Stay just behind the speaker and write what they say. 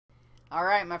All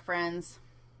right, my friends,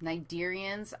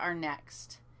 cnidarians are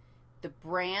next. The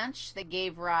branch that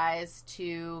gave rise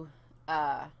to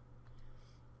our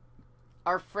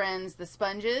friends, the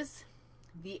sponges,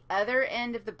 the other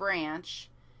end of the branch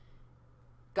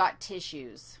got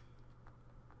tissues.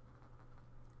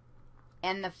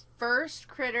 And the first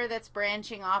critter that's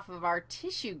branching off of our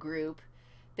tissue group,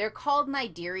 they're called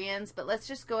cnidarians, but let's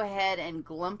just go ahead and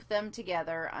glump them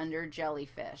together under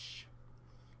jellyfish.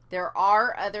 There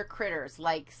are other critters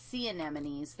like sea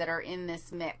anemones that are in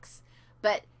this mix,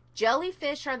 but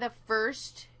jellyfish are the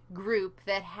first group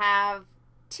that have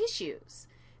tissues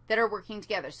that are working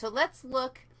together. So let's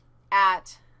look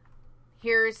at,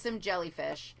 here's some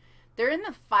jellyfish. They're in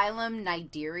the phylum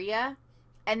Cnidaria,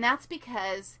 and that's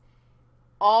because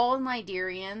all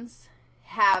cnidarians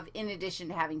have, in addition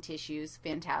to having tissues,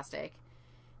 fantastic,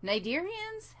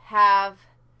 cnidarians have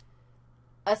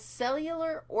a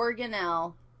cellular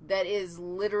organelle that is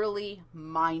literally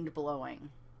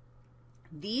mind-blowing.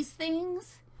 These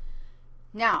things,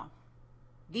 now,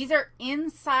 these are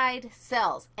inside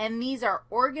cells, and these are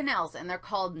organelles, and they're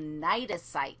called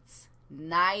cnidocytes.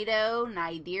 Cnidarians,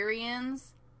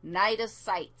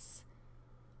 cnidocytes.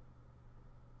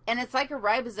 And it's like a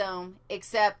ribosome,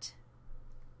 except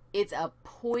it's a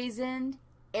poisoned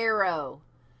arrow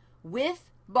with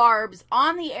barbs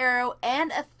on the arrow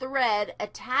and a thread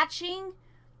attaching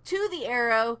to the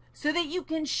arrow so that you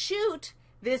can shoot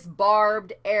this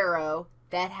barbed arrow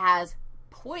that has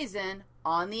poison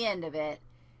on the end of it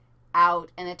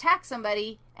out and attack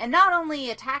somebody, and not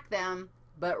only attack them,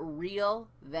 but reel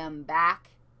them back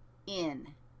in.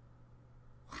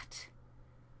 What?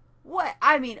 What?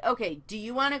 I mean, okay, do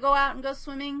you want to go out and go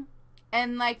swimming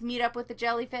and, like, meet up with the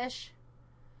jellyfish?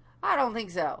 I don't think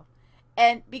so.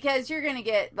 And because you're going to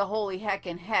get the holy heck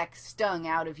and heck stung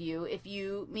out of you if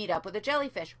you meet up with a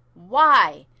jellyfish.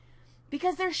 Why?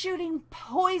 Because they're shooting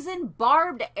poison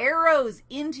barbed arrows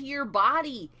into your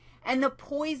body, and the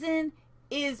poison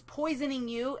is poisoning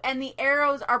you, and the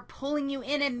arrows are pulling you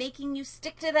in and making you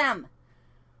stick to them.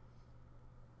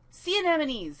 Sea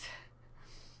anemones.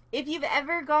 If you've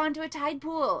ever gone to a tide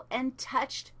pool and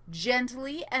touched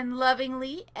gently and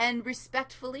lovingly and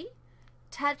respectfully,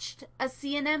 touched a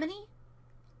sea anemone,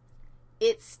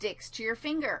 it sticks to your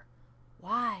finger.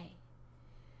 Why?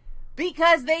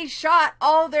 Because they shot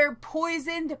all their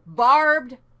poisoned,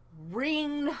 barbed,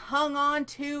 ringed, hung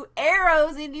onto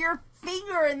arrows into your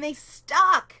finger, and they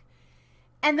stuck.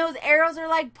 And those arrows are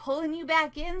like pulling you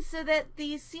back in so that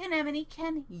the sea anemone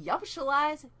can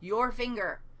yumptialize your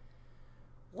finger.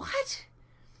 What?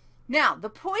 Now, the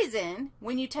poison,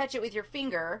 when you touch it with your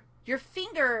finger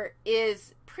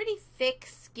is pretty thick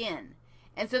skin.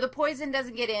 And so the poison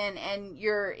doesn't get in, and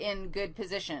you're in good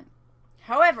position.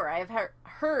 However, I have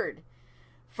heard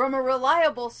from a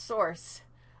reliable source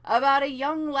about a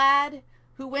young lad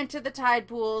who went to the tide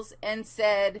pools and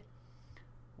said,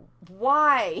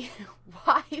 why?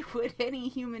 Why would any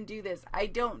human do this? I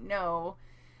don't know.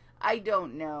 I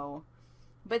don't know.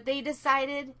 But they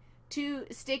decided to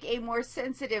stick a more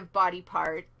sensitive body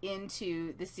part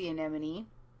into the sea anemone.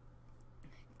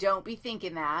 Don't be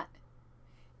thinking that.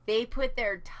 They put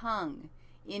their tongue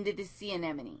into the sea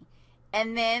anemone,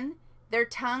 and then their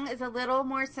tongue is a little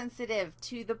more sensitive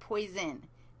to the poison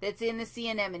that's in the sea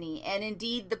anemone, and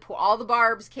indeed all the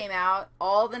barbs came out,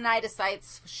 all the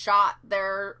cnidocytes shot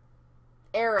their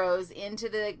arrows into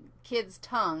the kid's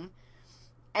tongue,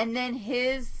 and then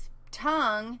his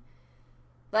tongue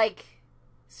like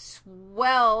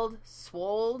swelled,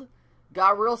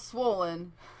 got real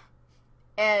swollen,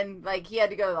 and like he had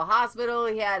to go to the hospital.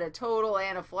 He had a total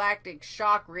anaphylactic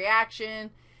shock reaction.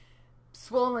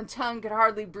 Swollen tongue, could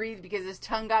hardly breathe because his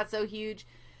tongue got so huge.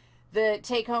 The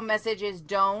take-home message is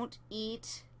don't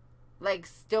eat, like,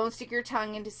 don't stick your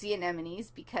tongue into sea anemones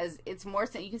because it's more,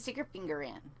 you can stick your finger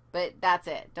in, but that's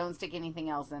it. Don't stick anything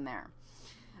else in there.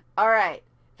 All right,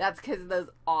 that's because of those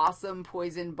awesome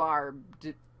poison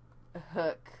barbed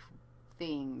hook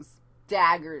things,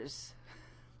 daggers.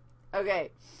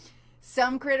 Okay.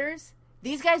 Some critters,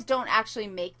 these guys don't actually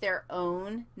make their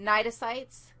own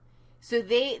cnidocytes. So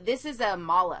this is a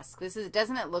mollusk.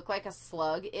 Doesn't it look like a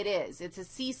slug? It is. It's a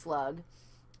sea slug.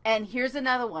 And here's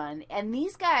another one. And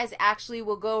these guys actually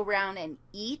will go around and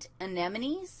eat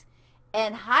anemones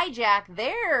and hijack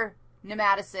their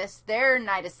nematocysts, their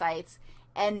cnidocytes,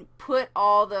 and put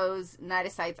all those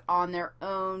cnidocytes on their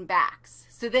own backs.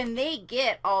 So then they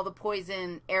get all the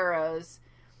poison arrows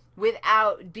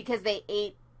because they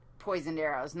ate poisoned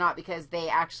arrows, not because they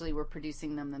actually were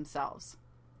producing them themselves.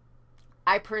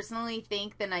 I personally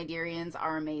think the cnidarians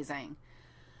are amazing.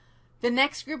 The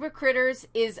next group of critters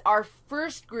is our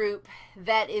first group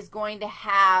that is going to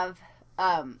have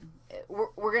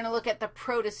We're going to look at the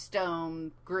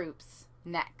protostome groups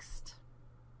next.